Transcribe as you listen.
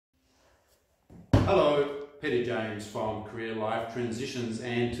Hello, Peter James from Career Life Transitions,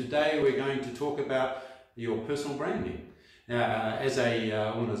 and today we're going to talk about your personal branding. Now, as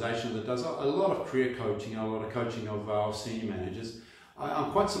a organisation that does a lot of career coaching, a lot of coaching of senior managers,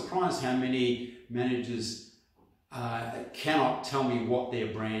 I'm quite surprised how many managers cannot tell me what their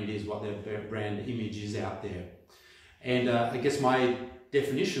brand is, what their brand image is out there. And I guess my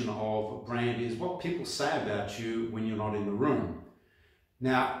definition of brand is what people say about you when you're not in the room.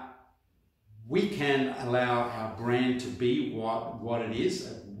 Now, we can allow our brand to be what it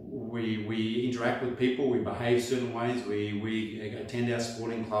is. We interact with people, we behave certain ways, we attend our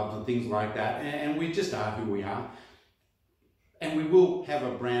sporting clubs and things like that, and we just are who we are. And we will have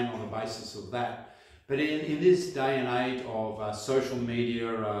a brand on the basis of that. But in this day and age of social media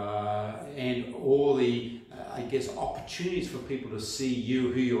and all the, I guess, opportunities for people to see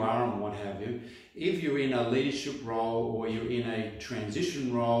you, who you are and what have you, if you're in a leadership role or you're in a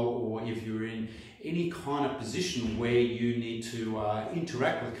transition role or if you're in any kind of position where you need to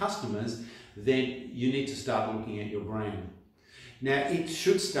interact with customers, then you need to start looking at your brand. Now, it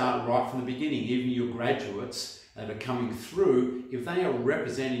should start right from the beginning. Even your graduates that are coming through, if they are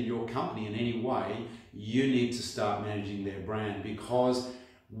representing your company in any way, you need to start managing their brand, because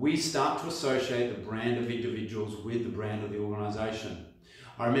we start to associate the brand of individuals with the brand of the organisation.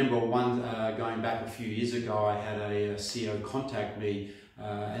 I remember going back a few years ago, I had a CEO contact me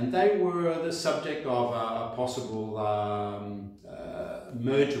and they were the subject of a possible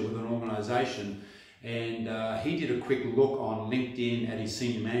merger with an organisation, and he did a quick look on LinkedIn at his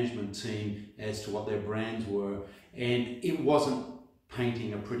senior management team as to what their brands were, and it wasn't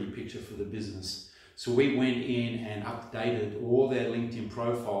painting a pretty picture for the business. So we went in and updated all their LinkedIn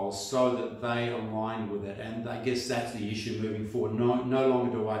profiles so that they aligned with it. And I guess that's the issue moving forward. No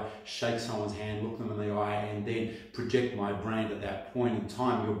longer do I shake someone's hand, look them in the eye, and then project my brand at that point in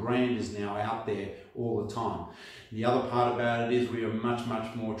time. Your brand is now out there all the time. The other part about it is we are much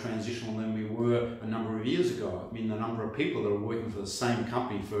more transitional than we were a number of years ago. I mean, the number of people that are working for the same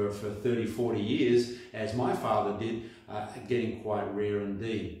company for 30, 40 years, as my father did, are getting quite rare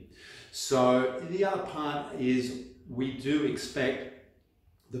indeed. So the other part is we do expect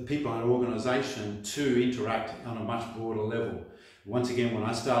the people in our organisation to interact on a much broader level. Once again, when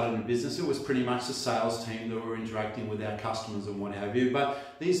I started in business, it was pretty much the sales team that were interacting with our customers and what have you.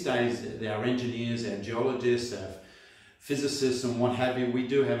 But these days, our engineers, our geologists, our physicists and what have you, we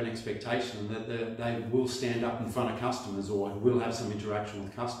do have an expectation that they will stand up in front of customers or will have some interaction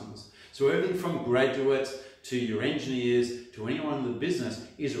with customers. So everything from graduates to your engineers to anyone in the business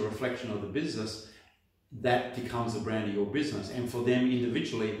is a reflection of the business. That becomes the brand of your business, and for them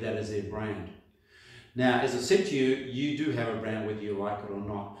individually, that is their brand. Now, as I said to you, you do have a brand whether you like it or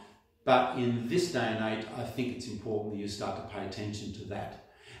not, but in this day and age, I think it's important that you start to pay attention to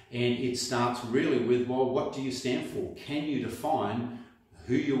that. And it starts really with, well, what do you stand for? Can you define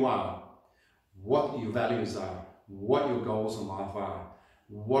who you are, what your values are, what your goals in life are?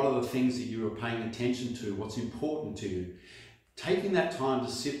 What are the things that you are paying attention to? What's important to you? Taking that time to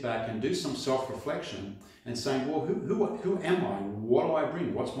sit back and do some self-reflection and saying, well, who am I? What do I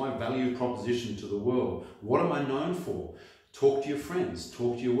bring? What's my value proposition to the world? What am I known for? Talk to your friends,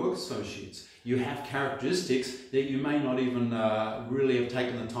 talk to your work associates. You have characteristics that you may not even really have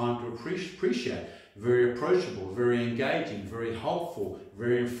taken the time to appreciate. Very approachable, very engaging, very helpful,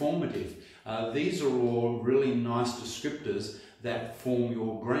 very informative. These are all really nice descriptors that form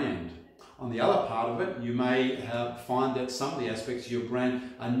your brand. On the other part of it, you may find that some of the aspects of your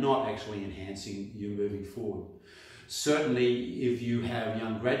brand are not actually enhancing you moving forward. Certainly, if you have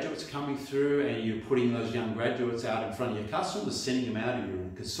young graduates coming through and you're putting those young graduates out in front of your customers, sending them out, if you're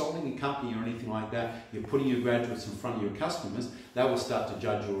in a consulting company or anything like that, you're putting your graduates in front of your customers, they will start to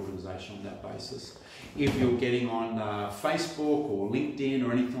judge your organisation on that basis. If you're getting on Facebook or LinkedIn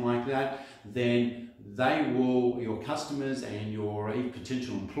or anything like that, then your customers and your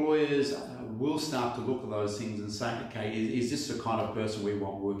potential employers will start to look at those things and say, okay, is this the kind of person we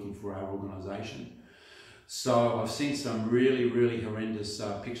want working for our organisation? So I've seen some really horrendous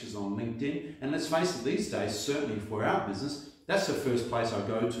pictures on LinkedIn, and let's face it, these days, certainly for our business, that's the first place I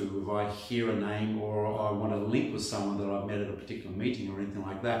go to if I hear a name or I want to link with someone that I've met at a particular meeting or anything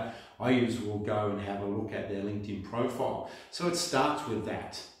like that. I usually will go and have a look at their LinkedIn profile. So it starts with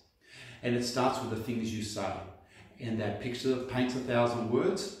that. And it starts with the things you say. And that picture that paints 1,000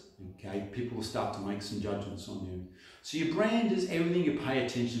 words, okay, people will start to make some judgments on you. So your brand is everything you pay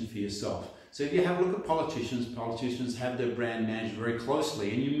attention for yourself. So if you have a look at politicians have their brand managed very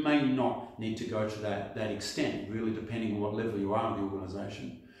closely, and you may not need to go to that extent, really depending on what level you are in the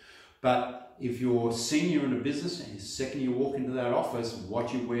organisation. But if you're senior in a business and the second you walk into that office,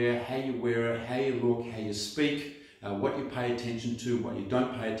 what you wear, how you look, how you speak, what you pay attention to, what you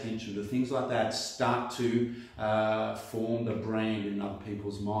don't pay attention to, things like that start to form the brand in other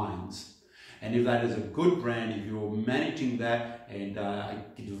people's minds. And if that is a good brand, if you're managing that and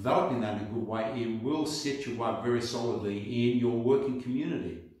developing that in a good way, it will set you up very solidly in your working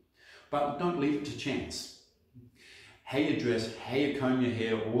community. But don't leave it to chance. How you dress, how you comb your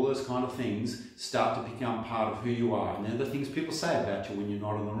hair, all those kind of things start to become part of who you are. And they're the things people say about you when you're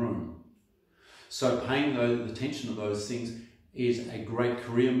not in the room. So paying attention to those things is a great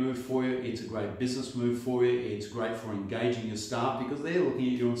career move for you. It's a great business move for you. It's great for engaging your staff because they're looking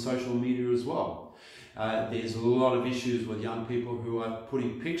at you on social media as well. There's a lot of issues with young people who are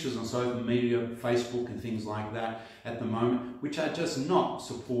putting pictures on social media, Facebook and things like that at the moment, which are just not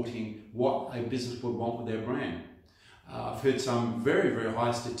supporting what a business would want with their brand. I've heard some very, very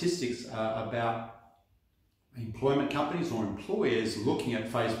high statistics about employment companies or employers looking at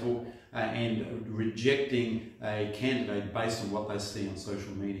Facebook and rejecting a candidate based on what they see on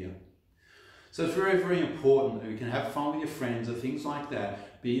social media. So it's very, very important that you can have fun with your friends or things like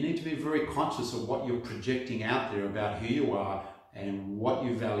that, but you need to be very conscious of what you're projecting out there about who you are and what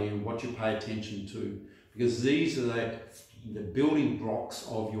you value and what you pay attention to, because these are the building blocks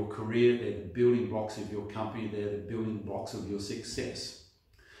of your career, they're the building blocks of your company, they're the building blocks of your success.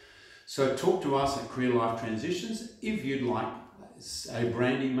 So talk to us at Career Life Transitions if you'd like a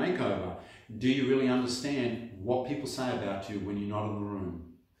branding makeover. Do you really understand what people say about you when you're not in the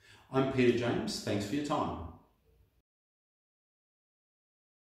room? I'm Peter James. Thanks for your time.